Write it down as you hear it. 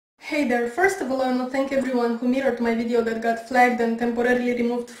Hey there, first of all I want to thank everyone who mirrored my video that got flagged and temporarily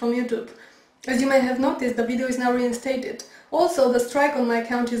removed from YouTube. As you may have noticed, the video is now reinstated. Also, the strike on my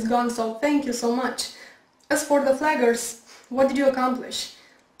account is gone, so thank you so much. As for the flaggers, what did you accomplish?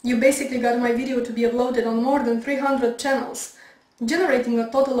 You basically got my video to be uploaded on more than 300 channels, generating a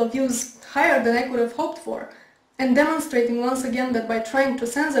total of views higher than I could have hoped for, and demonstrating once again that by trying to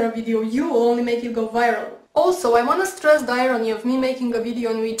censor a video you will only make it go viral. Also, I want to stress the irony of me making a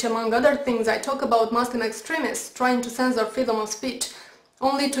video in which, among other things, I talk about Muslim extremists trying to censor freedom of speech,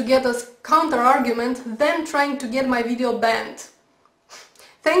 only to get a counter-argument, then trying to get my video banned.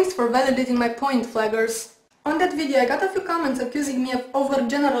 Thanks for validating my point, flaggers. On that video I got a few comments accusing me of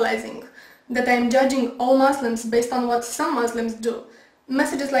overgeneralizing, that I am judging all Muslims based on what some Muslims do.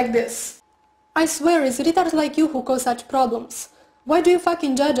 Messages like this: I swear it's retards like you who cause such problems. Why do you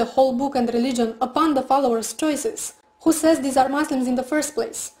fucking judge a whole book and religion upon the followers' choices? Who says these are Muslims in the first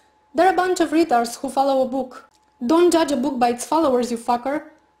place? They're a bunch of retards who follow a book. Don't judge a book by its followers, you fucker.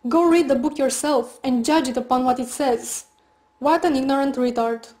 Go read the book yourself and judge it upon what it says. What an ignorant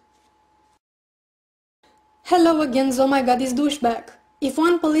retard. Hello again, oh my god, this douchebag. If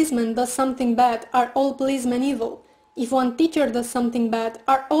one policeman does something bad, are all policemen evil? If one teacher does something bad,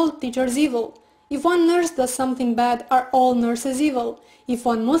 are all teachers evil? If one nurse does something bad, are all nurses evil? If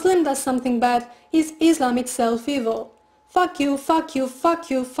one Muslim does something bad, is Islam itself evil? Fuck you, fuck you, fuck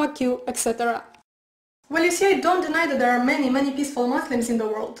you, fuck you, etc. Well, you see, I don't deny that there are many peaceful Muslims in the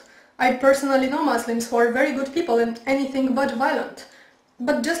world. I personally know Muslims who are very good people and anything but violent.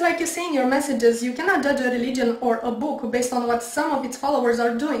 But just like you say in your messages, you cannot judge a religion or a book based on what some of its followers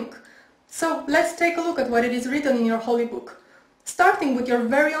are doing. So let's take a look at what it is written in your holy book. Starting with your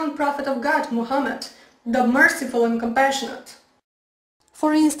very own prophet of God, Muhammad, the merciful and compassionate.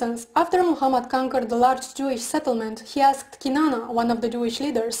 For instance, after Muhammad conquered the large Jewish settlement, he asked Kinana, one of the Jewish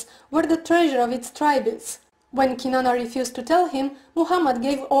leaders, where the treasure of its tribe is. When Kinana refused to tell him, Muhammad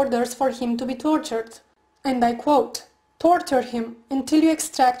gave orders for him to be tortured. And I quote, "Torture him until you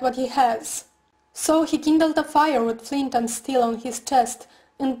extract what he has." So he kindled a fire with flint and steel on his chest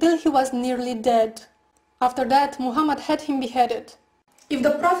until he was nearly dead. After that, Muhammad had him beheaded. If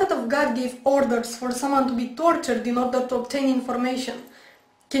the Prophet of God gave orders for someone to be tortured in order to obtain information,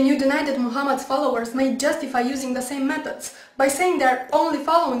 can you deny that Muhammad's followers may justify using the same methods by saying they are only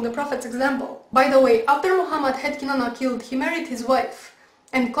following the Prophet's example? By the way, after Muhammad had Kinana killed, he married his wife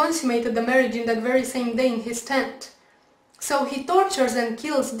and consummated the marriage in that very same day in his tent. So he tortures and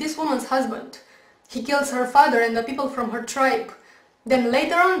kills this woman's husband. He kills her father and the people from her tribe. Then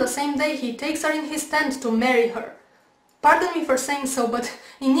later on the same day he takes her in his tent to marry her. Pardon me for saying so, but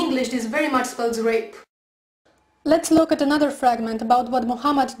in English this very much spells rape. Let's look at another fragment about what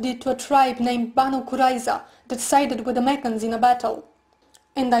Muhammad did to a tribe named Banu Qurayza that sided with the Meccans in a battle.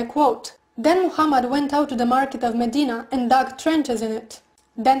 And I quote, "Then Muhammad went out to the market of Medina and dug trenches in it.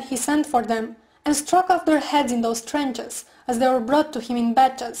 Then he sent for them and struck off their heads in those trenches as they were brought to him in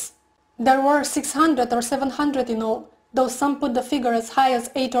batches. There were 600 or 700 in all, though some put the figure as high as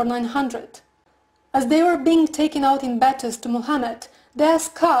 800 or 900. As they were being taken out in batches to Muhammad, they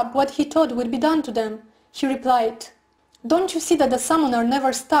asked Ka'b what he thought would be done to them. He replied, 'Don't you see that the summoner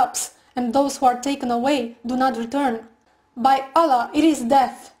never stops, and those who are taken away do not return? By Allah, it is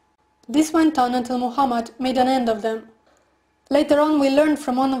death.' This went on until Muhammad made an end of them. Later on we learned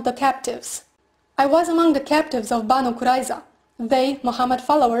from one of the captives, 'I was among the captives of Banu Qurayza. They, Muhammad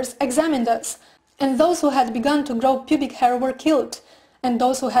followers, examined us, and those who had begun to grow pubic hair were killed, and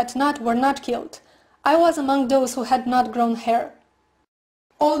those who had not were not killed. I was among those who had not grown hair.'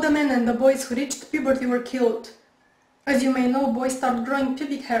 All the men and the boys who reached puberty were killed. As you may know, boys start growing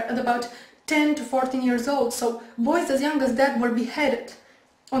pubic hair at about 10 to 14 years old, so boys as young as that were beheaded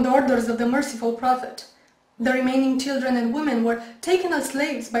on the orders of the merciful Prophet. The remaining children and women were taken as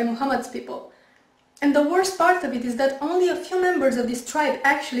slaves by Muhammad's people. And the worst part of it is that only a few members of this tribe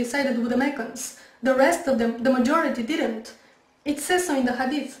actually sided with the Meccans. The rest of them, the majority, didn't. It says so in the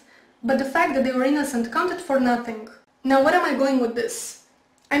Hadith, but the fact that they were innocent counted for nothing. Now where am I going with this?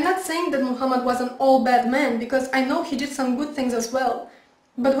 I'm not saying that Muhammad was an all-bad man, because I know he did some good things as well.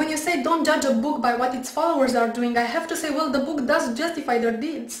 But when you say don't judge a book by what its followers are doing, I have to say, well, the book does justify their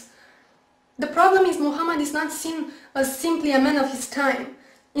deeds. The problem is Muhammad is not seen as simply a man of his time.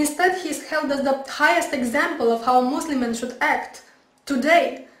 Instead, he is held as the highest example of how a Muslim man should act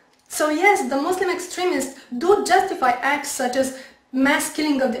today. So yes, the Muslim extremists do justify acts such as mass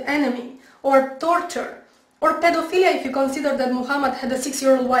killing of the enemy, or torture, or pedophilia if you consider that Muhammad had a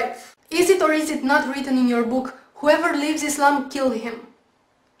 6-year-old wife. Is it or is it not written in your book, "Whoever leaves Islam, kill him"?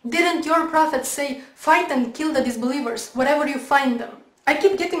 Didn't your prophet say, "Fight and kill the disbelievers, wherever you find them"? I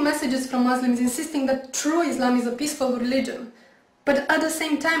keep getting messages from Muslims insisting that true Islam is a peaceful religion. But at the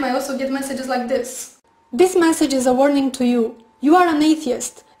same time, I also get messages like this. This message is a warning to you. You are an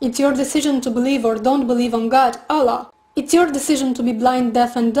atheist. It's your decision to believe or don't believe on God, Allah. It's your decision to be blind,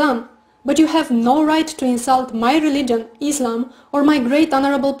 deaf and dumb. But you have no right to insult my religion, Islam, or my great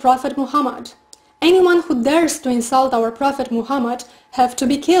honorable Prophet Muhammad. Anyone who dares to insult our Prophet Muhammad have to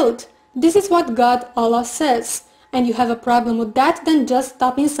be killed. This is what God, Allah says. And you have a problem with that, then just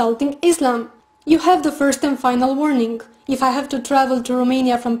stop insulting Islam. You have the first and final warning. If I have to travel to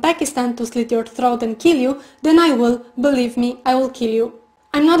Romania from Pakistan to slit your throat and kill you, then I will, believe me, I will kill you.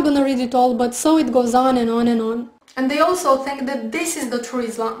 I'm not gonna read it all, but so it goes on and on and on. And they also think that this is the true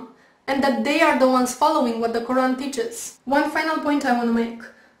Islam, and that they are the ones following what the Quran teaches. One final point I want to make.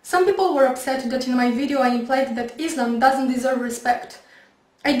 Some people were upset that in my video I implied that Islam doesn't deserve respect.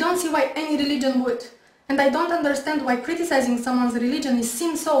 I don't see why any religion would. And I don't understand why criticizing someone's religion is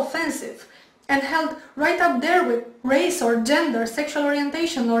seen so offensive and held right up there with race or gender, sexual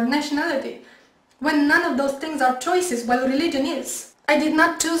orientation or nationality, when none of those things are choices while religion is. I did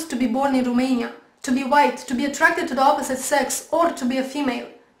not choose to be born in Romania, to be white, to be attracted to the opposite sex, or to be a female.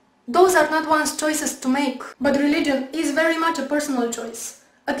 Those are not one's choices to make, but religion is very much a personal choice,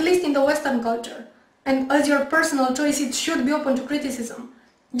 at least in the Western culture. And as your personal choice, it should be open to criticism,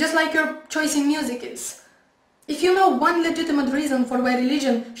 just like your choice in music is. If you know one legitimate reason for why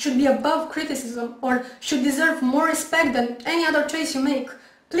religion should be above criticism or should deserve more respect than any other choice you make,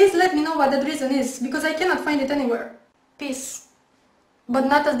 please let me know what that reason is, because I cannot find it anywhere. Peace. But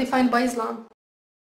not as defined by Islam.